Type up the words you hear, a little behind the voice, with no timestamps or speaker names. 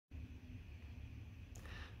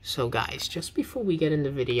So guys, just before we get in the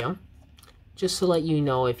video, just to let you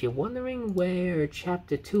know, if you're wondering where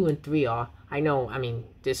chapter 2 and 3 are, I mean,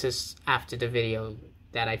 this is after the video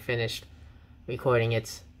that I finished recording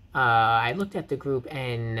it. I looked at the group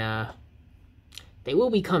and they will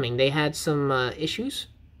be coming. They had some issues,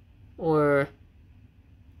 or,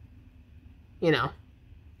 you know,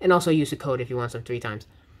 and also use the code if you want some 3 times.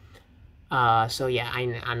 So yeah,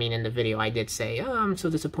 I mean, in the video I did say, oh, I'm so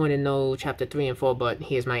disappointed no chapter 3 and 4, but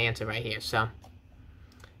here's my answer right here. So,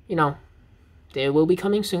 you know, they will be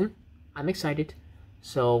coming soon. I'm excited.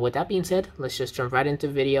 So with that being said, let's just jump right into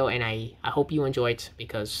the video, and I hope you enjoyed,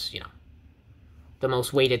 because, you know, the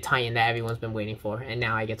most waited Titan that everyone's been waiting for, and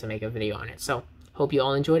now I get to make a video on it. So, hope you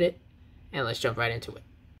all enjoyed it, and let's jump right into it.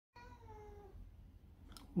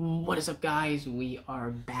 What is up, guys? We are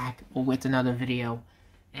back with another video,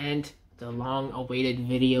 and the long-awaited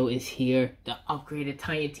video is here. The upgraded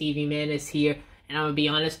Titan TV man is here, and I'm gonna be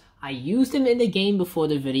honest, I used him in the game before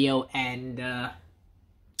the video, and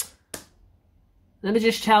let me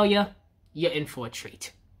just tell you, you're in for a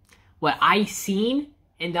treat. What I seen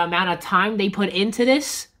and the amount of time they put into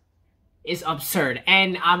this is absurd.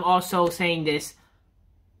 And I'm also saying this,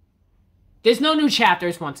 there's no new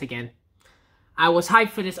chapters once again. I was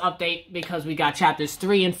hyped for this update because we got chapters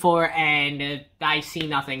 3 and 4, and I see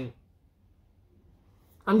nothing.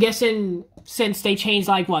 I'm guessing since they changed,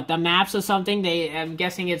 like, what, the maps or something, I'm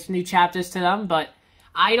guessing it's new chapters to them, but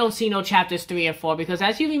I don't see no chapters 3 and 4, because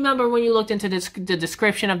as you remember when you looked into the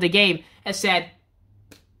description of the game, it said,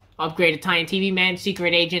 upgraded Titan TV man,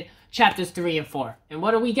 secret agent, chapters 3 and 4. And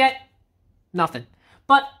what do we get? Nothing.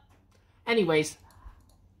 But, anyways,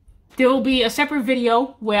 there will be a separate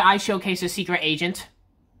video where I showcase the secret agent.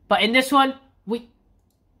 But in this one, we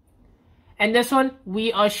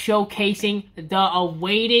are showcasing the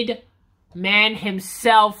awaited man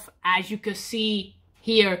himself. As you can see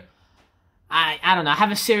here, I don't know, I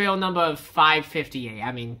have a serial number of 558.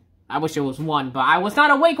 I mean, I wish it was 1, but I was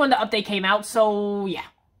not awake when the update came out, so yeah.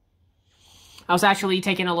 I was actually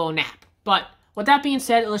taking a little nap. But with that being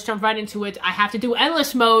said, let's jump right into it. I have to do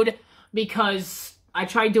endless mode because I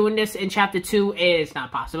tried doing this in chapter 2. It's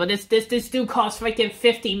not possible. This dude costs freaking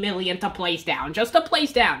 50 million to place down. Just to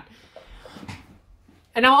place down.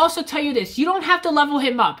 And I'll also tell you this. You don't have to level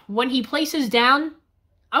him up. When he places down,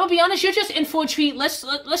 I'm gonna be honest, you're just in for a treat. Let's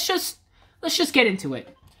just get into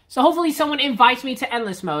it. So hopefully someone invites me to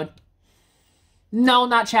endless mode. No,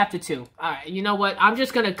 not chapter 2. Alright, you know what? I'm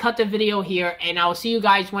just gonna cut the video here, and I'll see you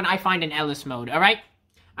guys when I find an endless mode, alright?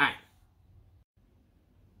 Alright.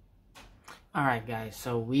 Alright, guys,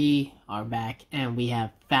 so we are back, and we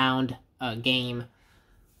have found a game.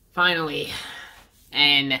 Finally.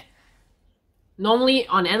 And normally,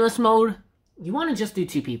 on endless mode, you want to just do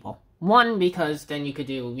 2 people. 1, because then you could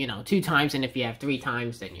do, you know, 2 times, and if you have 3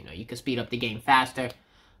 times, then, you know, you could speed up the game faster.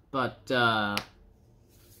 But,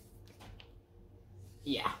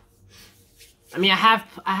 yeah. I mean, I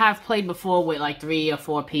have played before with, like, 3 or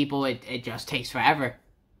 4 people. It just takes forever.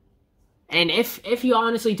 And if you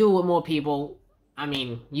honestly do it with more people, I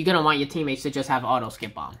mean, you're gonna want your teammates to just have auto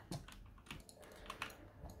skip on.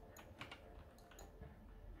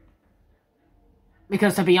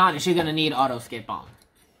 Because, to be honest, you're gonna need auto skip on.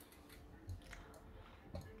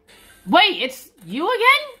 Wait, it's you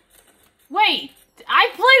again? Wait, I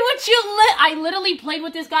played with you. I literally played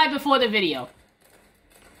with this guy before the video.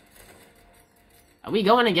 Are we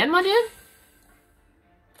going again, my dude?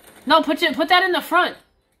 No, put that in the front.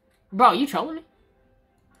 Bro, you trolling me?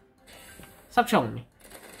 Stop trolling me.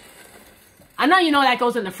 I know you know that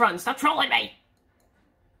goes in the front. Stop trolling me.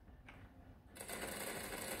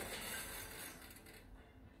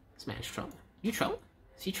 This man's trolling. You trolling?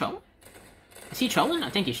 Is he trolling? Is he trolling? I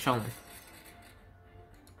think he's trolling.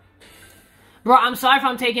 Bro, I'm sorry if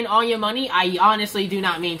I'm taking all your money. I honestly do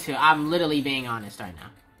not mean to. I'm literally being honest right now.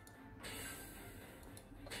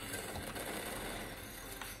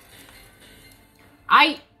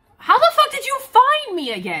 How the fuck did you find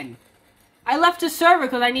me again? I left the server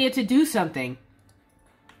because I needed to do something.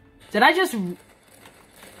 Did I just...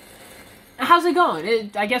 How's it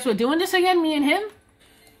going? I guess we're doing this again, me and him?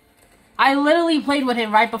 I literally played with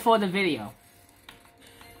him right before the video.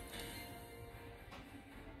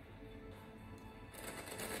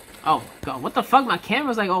 Oh, God, what the fuck? My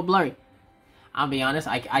camera's like all blurry. I'll be honest,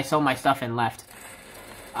 I sold my stuff and left.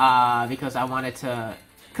 Because I wanted to...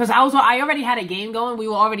 Because I already had a game going, we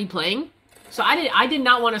were already playing. So I did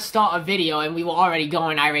not want to start a video and we were already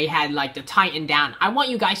going, I already had, like, the Titan down. I want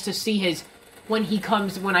you guys to see his... When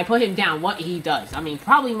I put him down, what he does. I mean,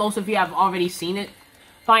 probably most of you have already seen it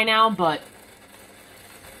by now, but...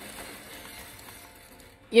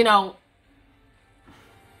 You know...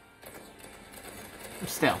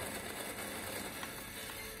 Still.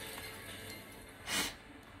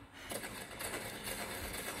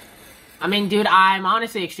 I mean, dude, I'm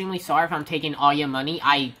honestly extremely sorry if I'm taking all your money.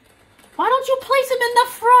 Why don't you place him in the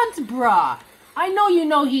front, bruh? I know you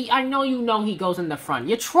know he goes in the front.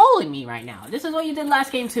 You're trolling me right now. This is what you did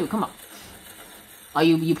last game too. Come on. Oh,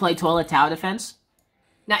 you play toilet tower defense?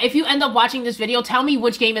 Now, if you end up watching this video, tell me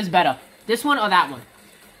which game is better. This one or that one?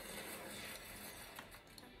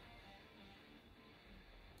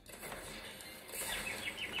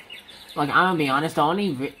 Like, I'm gonna be honest, the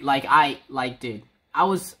only, dude,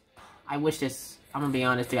 I wish this, I'm gonna be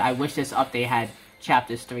honest, dude, I wish this update had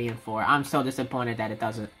chapters 3 and 4. I'm so disappointed that it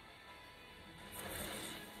doesn't.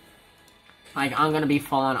 Like, I'm gonna be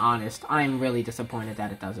full on honest. I'm really disappointed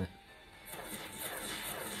that it doesn't.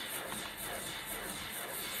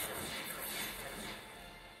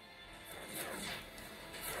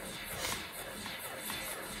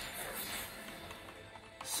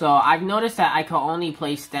 So I've noticed that I can only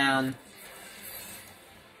place down.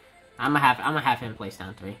 I'm gonna have him place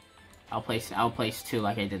down 3. I'll place 2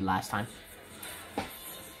 like I did last time.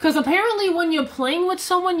 Cause apparently when you're playing with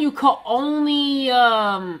someone, you can only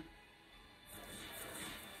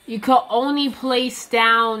place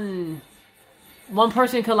down. One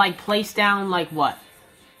person could like place down like what?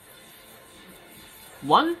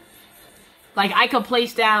 1? Like I could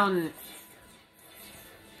place down.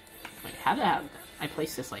 Wait, how did I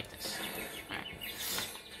place this like this? Alright.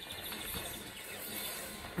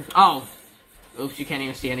 Oh. Oops, you can't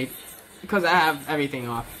even see any. Because I have everything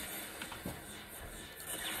off.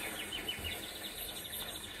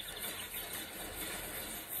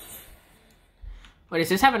 Wait, does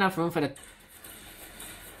this have enough room for the...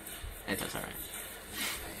 It does, alright.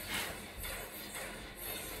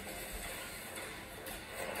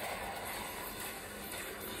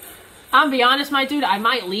 I'm gonna be honest, my dude, I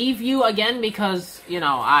might leave you again because, you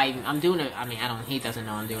know, I'm doing it. I mean, he doesn't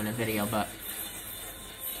know I'm doing a video, but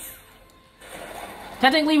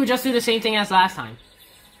technically we just do the same thing as last time.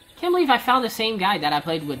 Can't believe I found the same guy that I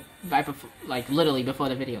played with, right before, like, literally before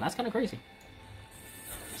the video. That's kind of crazy.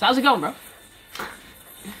 So how's it going, bro?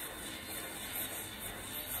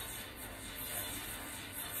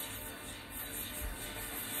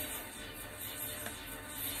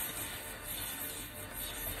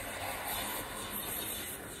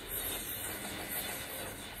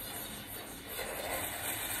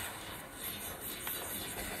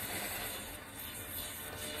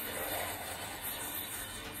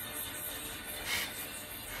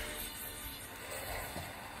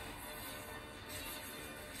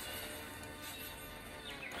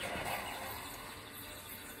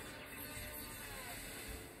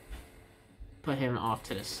 Put him off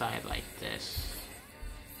to the side like this.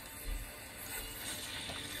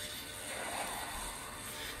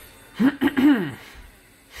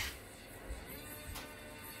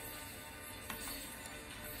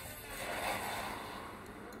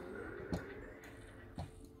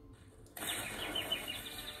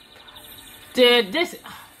 Dude, this...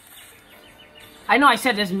 I know I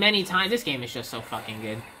said this many times, this game is just so fucking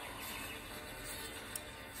good.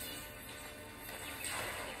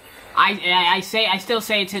 I still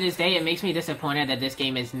say to this day, it makes me disappointed that this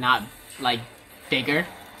game is not, like, bigger.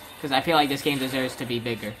 Because I feel like this game deserves to be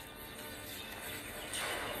bigger.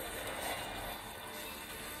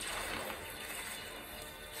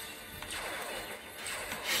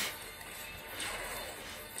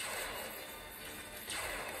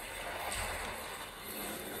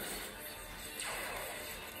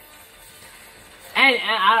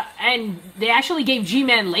 And they actually gave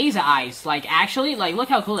G-Man laser eyes. Like, actually, like, look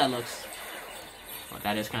how cool that looks. Well,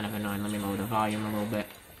 that is kind of annoying. Let me lower the volume a little bit.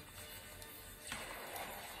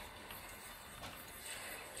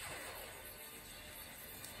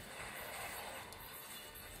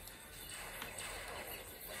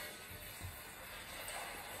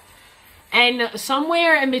 And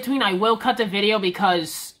somewhere in between, I will cut the video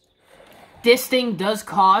because this thing does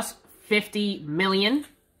cost $50 million.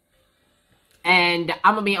 And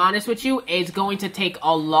I'm gonna be honest with you, it's going to take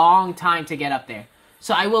a long time to get up there.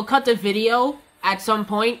 So I will cut the video at some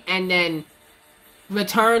point and then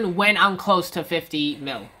return when I'm close to 50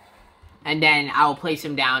 mil. And then I'll place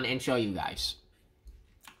him down and show you guys.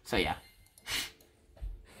 So yeah.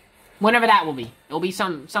 Whenever that will be. It'll be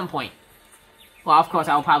some point. Well, of course,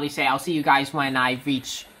 I'll probably say I'll see you guys when I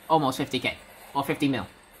reach almost 50k. Or 50 mil.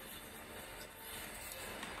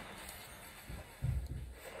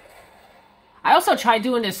 I also tried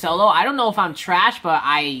doing this solo. I don't know if I'm trash, but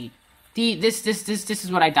this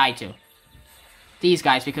is what I died to. These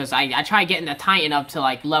guys, because I tried getting the Titan up to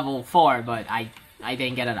like level 4, but I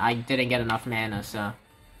didn't get enough mana, so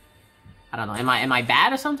I don't know. Am I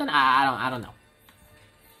bad or something? I don't know.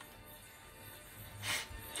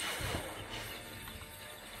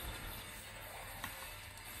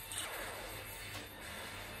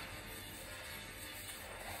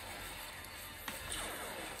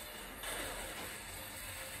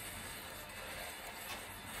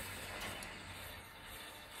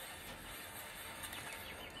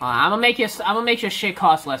 I'm gonna make your shit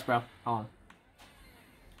cost less, bro. Hold on.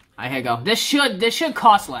 Alright, here you go. This should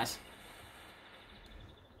cost less.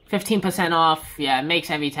 15% off. Yeah, it makes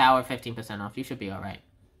every tower 15% off. You should be alright.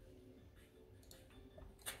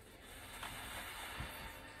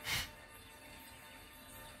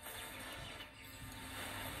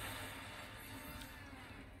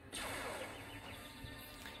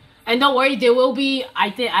 And don't worry, there will be, I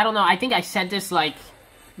don't know, I think I said this, like,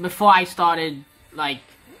 before I started, like,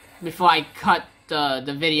 before I cut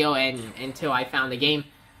the video and until I found the game.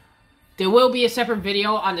 There will be a separate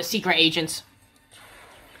video on the secret agents.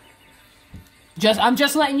 I'm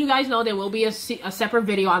just letting you guys know there will be a separate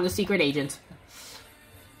video on the secret agents.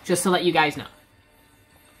 Just to let you guys know.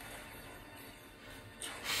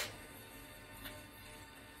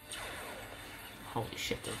 Holy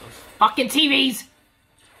shit, those fucking TVs!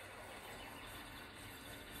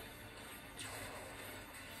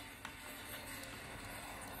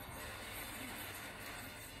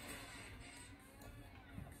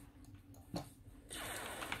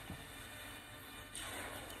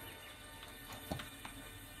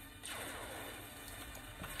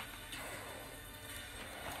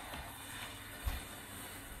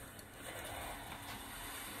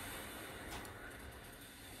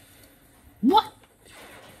 What?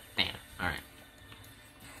 Damn. Alright.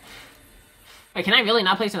 Wait, can I really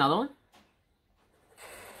not place another one?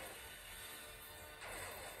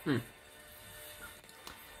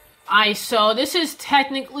 Alright, so this is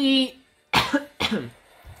technically...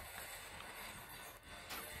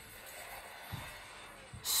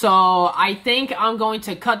 So, I think I'm going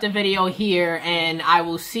to cut the video here, and I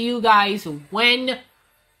will see you guys when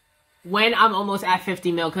I'm almost at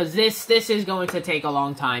 50 mil, because this is going to take a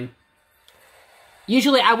long time.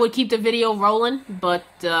 Usually I would keep the video rolling, but,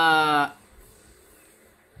 yeah,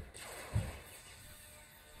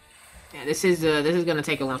 this is gonna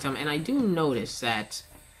take a long time, and I do notice that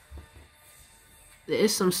there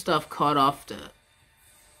is some stuff caught off the...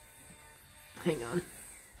 Hang on.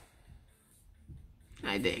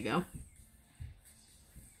 Alright, there you go.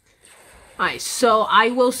 Alright, so I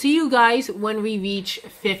will see you guys when we reach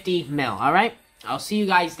 50 mil, alright? I'll see you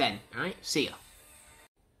guys then, alright? See ya.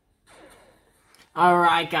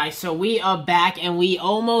 Alright guys, so we are back and we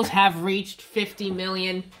almost have reached 50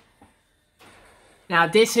 million. Now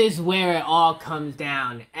this is where it all comes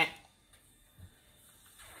down.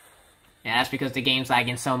 Yeah, that's because the game's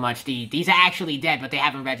lagging so much. These are actually dead, but they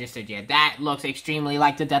haven't registered yet. That looks extremely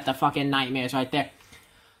like the death of fucking nightmares right there.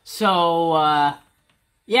 So,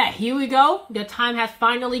 yeah, here we go. The time has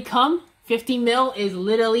finally come. 50 mil is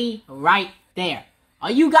literally right there.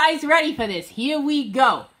 Are you guys ready for this? Here we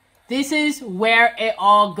go. This is where it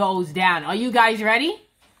all goes down. Are you guys ready?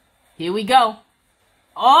 Here we go.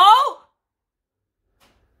 Oh!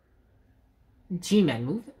 G-Man,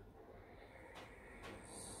 move it.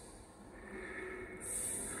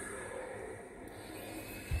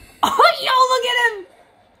 Oh, yo, look at him!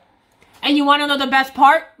 And you want to know the best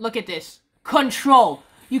part? Look at this. Control.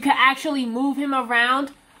 You can actually move him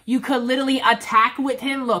around. You could literally attack with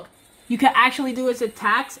him. Look, you can actually do his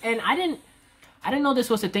attacks. And I didn't know this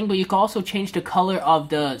was a thing, but you can also change the color of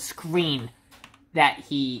the screen that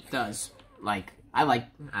he does. Like, I like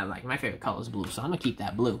my favorite color is blue, so I'm gonna keep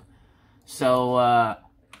that blue. So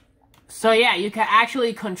yeah, you can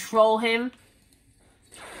actually control him.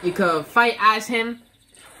 You could fight as him.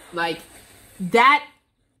 Like, that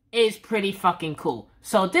is pretty fucking cool.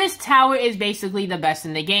 So this tower is basically the best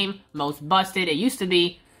in the game. Most busted. It used to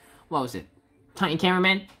be, what was it? Titan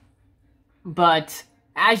Cameraman. But,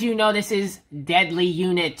 as you know, this is Deadly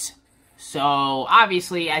Unit. So,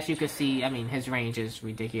 obviously, as you can see, I mean, his range is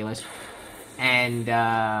ridiculous. And,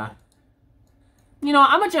 you know,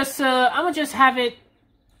 I'ma just have it,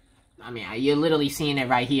 I mean, you're literally seeing it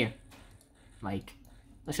right here. Like,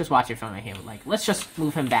 let's just watch it from right here. Like, let's just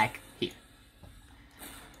move him back here.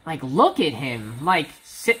 Like, look at him. Like,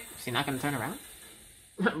 sit. Is he not gonna turn around?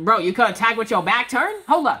 Bro, you could attack with your back turn?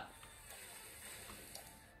 Hold up.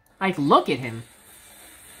 Like, look at him.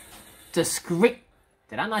 The screen.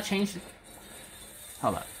 Did I not change it?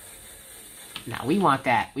 Hold up. Now, we want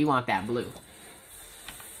that. We want that blue.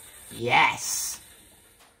 Yes.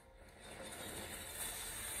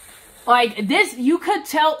 Like, this, you could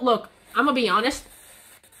tell. Look, I'm gonna be honest.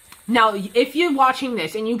 Now, if you're watching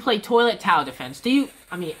this and you play Toilet Tower Defense,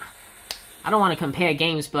 I mean, I don't want to compare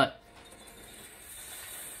games, but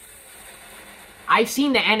I've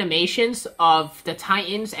seen the animations of the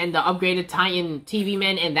Titans and the upgraded Titan TV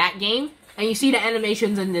men in that game, and you see the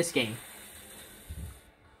animations in this game.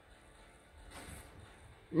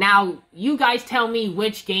 Now, you guys tell me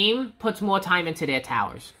which game puts more time into their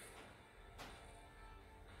towers.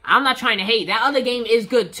 I'm not trying to hate. That other game is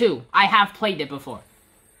good too. I have played it before.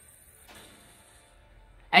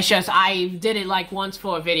 It's just, I did it like once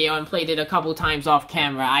for a video and played it a couple times off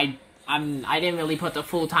camera. I didn't really put the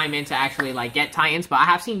full time in to actually like get Titans, but I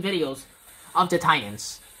have seen videos of the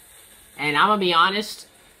Titans. And I'm gonna be honest,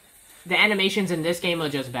 the animations in this game are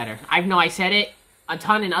just better. I know I said it a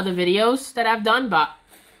ton in other videos that I've done, but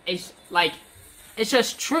it's like, it's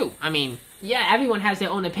just true. I mean, yeah, everyone has their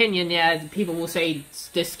own opinion. Yeah, people will say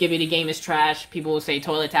this Skibid game is trash. People will say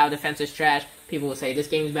Toilet Tower Defense is trash. People will say this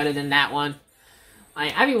game's better than that one.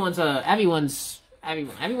 Like, everyone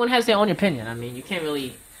has their own opinion. I mean, you can't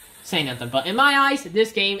really say nothing. But in my eyes,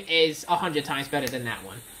 this game is 100 times better than that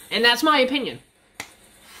one. And that's my opinion.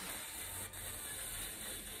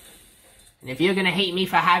 And if you're gonna hate me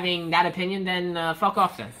for having that opinion, then fuck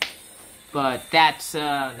off then. But that's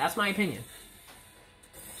my opinion.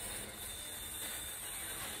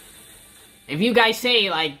 If you guys say,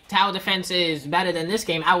 like, Tower Defense is better than this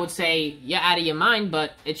game, I would say, you're out of your mind,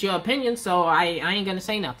 but it's your opinion, so I ain't gonna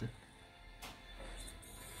say nothing.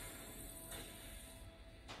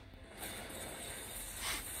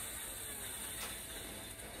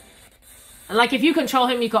 And, like, if you control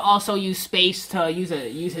him, you could also use space to use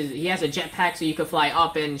his, he has a jetpack, so you could fly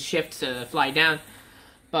up and shift to fly down.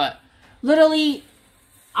 But, literally,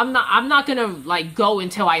 I'm not gonna, like, go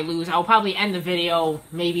until I lose. I'll probably end the video,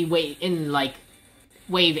 maybe wait in, like,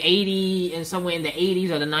 wave 80, and somewhere in the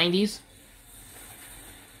 80s or the 90s.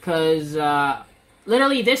 Because,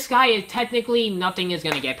 literally, this guy is technically, nothing is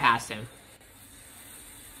gonna get past him.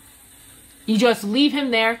 You just leave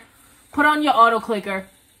him there, put on your auto-clicker,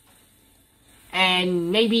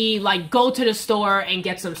 and maybe, like, go to the store and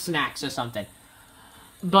get some snacks or something.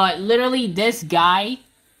 But, literally, this guy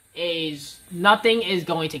is, nothing is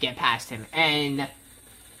going to get past him. And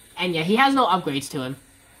yeah, he has no upgrades to him,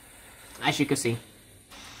 as you can see.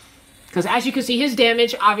 Because as you can see, his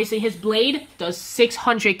damage, obviously his blade does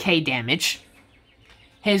 600k damage.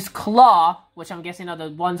 His claw, which I'm guessing are the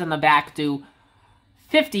ones on the back, do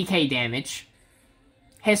 50k damage.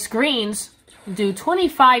 His screens do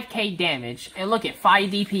 25k damage. And look at 5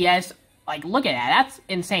 DPS, like look at that, that's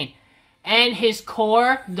insane. And his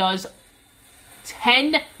core does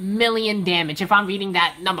 10 million damage, if I'm reading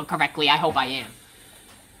that number correctly. I hope I am.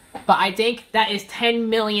 But I think that is 10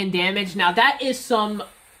 million damage. Now that is some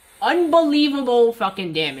unbelievable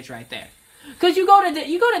fucking damage right there. Cause you go to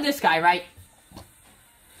this guy, right?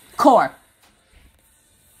 Core.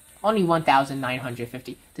 Only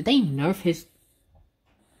 1,950. Did they nerf his?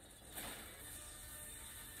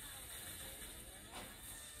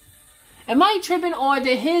 Am I tripping, or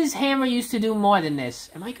did his hammer used to do more than this?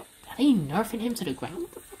 Are they nerfing him to the ground?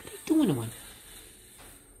 What the fuck are they doing to him?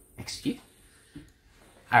 Excuse?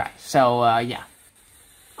 Alright, so, yeah.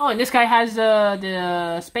 Oh, and this guy has,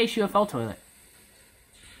 the space UFO toilet.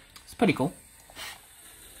 It's pretty cool.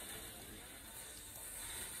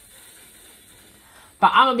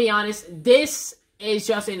 But I'm gonna be honest, this is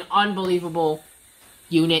just an unbelievable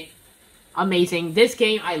unit. Amazing. This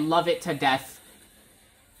game, I love it to death.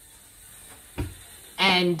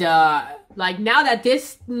 And, like, now that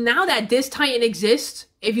this Titan exists,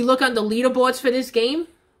 if you look on the leaderboards for this game,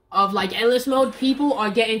 of, like, endless mode, people are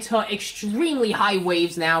getting to extremely high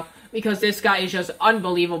waves now, because this guy is just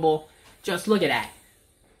unbelievable. Just look at that.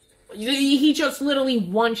 He just literally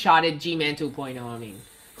one-shotted G-Man 2.0, I mean,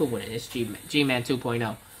 who wouldn't? It's G-Man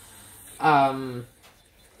 2.0.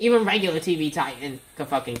 Even regular TV Titan could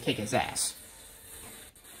fucking kick his ass.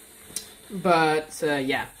 But,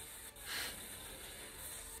 yeah.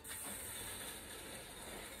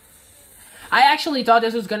 I actually thought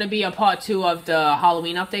this was going to be a part 2 of the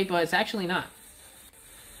Halloween update, but it's actually not.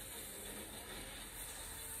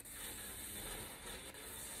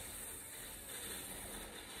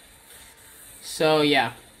 So,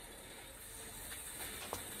 yeah.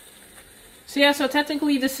 So, yeah, so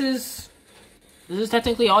technically this is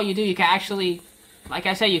technically all you do. You can actually, like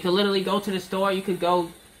I said, you could literally go to the store, you could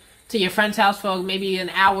go to your friend's house for maybe an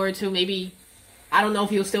hour or two, maybe, I don't know if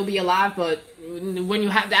he'll still be alive, but when you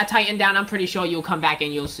have that Titan down, I'm pretty sure you'll come back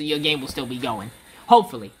and you'll see your game will still be going.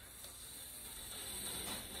 Hopefully.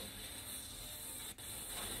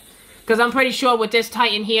 Because I'm pretty sure with this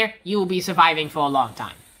Titan here, you will be surviving for a long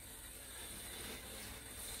time.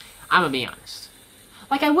 I'm gonna be honest.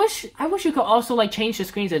 Like, I wish you could also, like, change the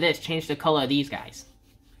screens of this, change the color of these guys.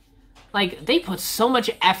 Like, they put so much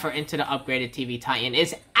effort into the upgraded TV Titan.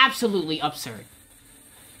 It's absolutely absurd.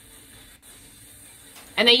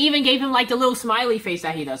 And they even gave him, like, the little smiley face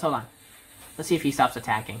that he does. Hold on. Let's see if he stops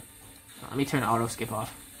attacking. Let me turn the auto skip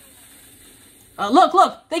off.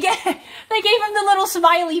 Look! They gave him the little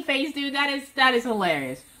smiley face, dude. That is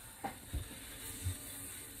hilarious.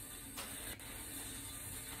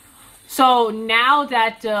 So, now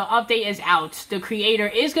that the update is out, the creator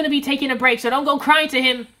is going to be taking a break, so don't go crying to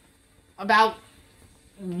him about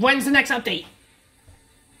when's the next update.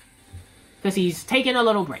 Because he's taking a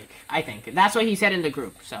little break, I think. That's what he said in the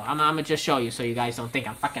group. So, I'm going to just show you so you guys don't think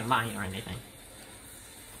I'm fucking lying or anything.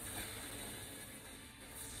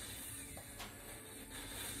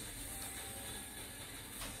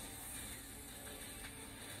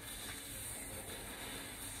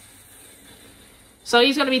 So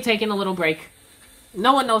he's going to be taking a little break.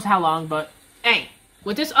 No one knows how long, but hey,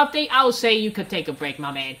 with this update, I would say you could take a break,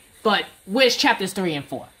 my man. But where's chapters 3 and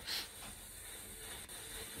 4?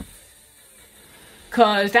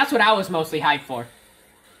 Because that's what I was mostly hyped for.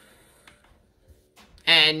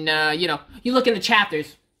 And, you know, you look in the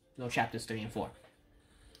chapters, no chapters 3 and 4.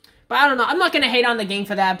 But I don't know, I'm not going to hate on the game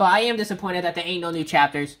for that, but I am disappointed that there ain't no new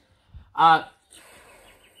chapters.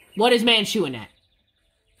 What is man shooting at?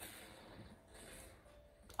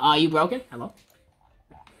 Are you broken? Hello?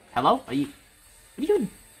 Hello? Are you... What are you...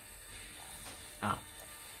 Oh.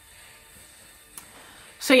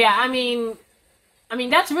 So yeah, I mean,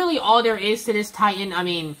 that's really all there is to this Titan. I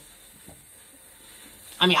mean,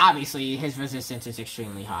 obviously, his resistance is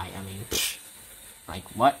extremely high. I mean, psh, like,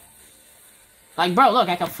 what? Like, bro, look,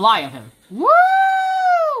 I can fly of him. Woo!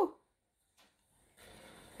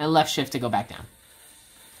 And left shift to go back down.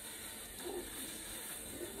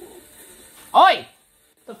 Oi!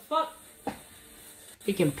 The fuck?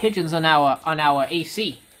 Freaking pigeons on our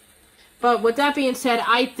AC. But with that being said,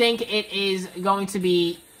 I think it is going to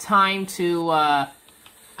be time to, I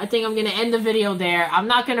think I'm going to end the video there. I'm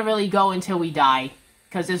not going to really go until we die,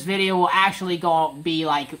 because this video will actually be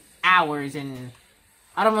like hours, and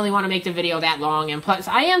I don't really want to make the video that long, and plus,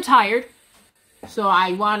 I am tired, so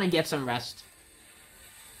I want to get some rest.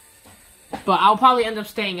 But I'll probably end up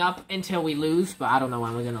staying up until we lose, but I don't know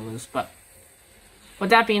when we're going to lose, but with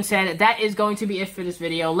that being said, that is going to be it for this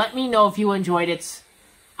video. Let me know if you enjoyed it.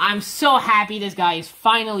 I'm so happy this guy is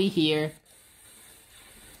finally here.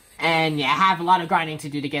 And yeah, I have a lot of grinding to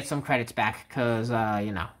do to get some credits back, because,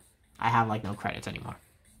 you know, I have, like, no credits anymore.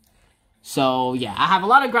 So, yeah, I have a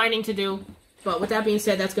lot of grinding to do. But with that being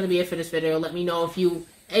said, that's going to be it for this video. Let me know if you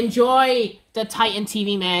enjoy the Titan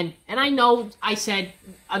TV, man. And I know I said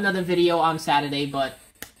another video on Saturday, but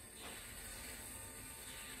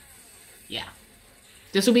yeah.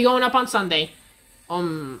 This will be going up on Sunday.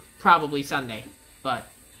 Probably Sunday. But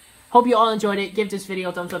hope you all enjoyed it. Give this video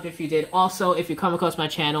a thumbs up if you did. Also, if you come across my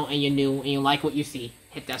channel and you're new and you like what you see,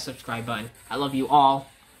 hit that subscribe button. I love you all.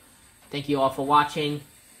 Thank you all for watching.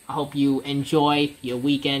 I hope you enjoy your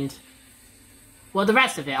weekend. Well, the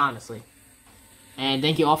rest of it, honestly. And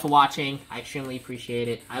thank you all for watching. I extremely appreciate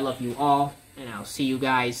it. I love you all. And I'll see you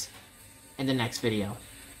guys in the next video.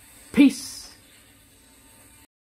 Peace.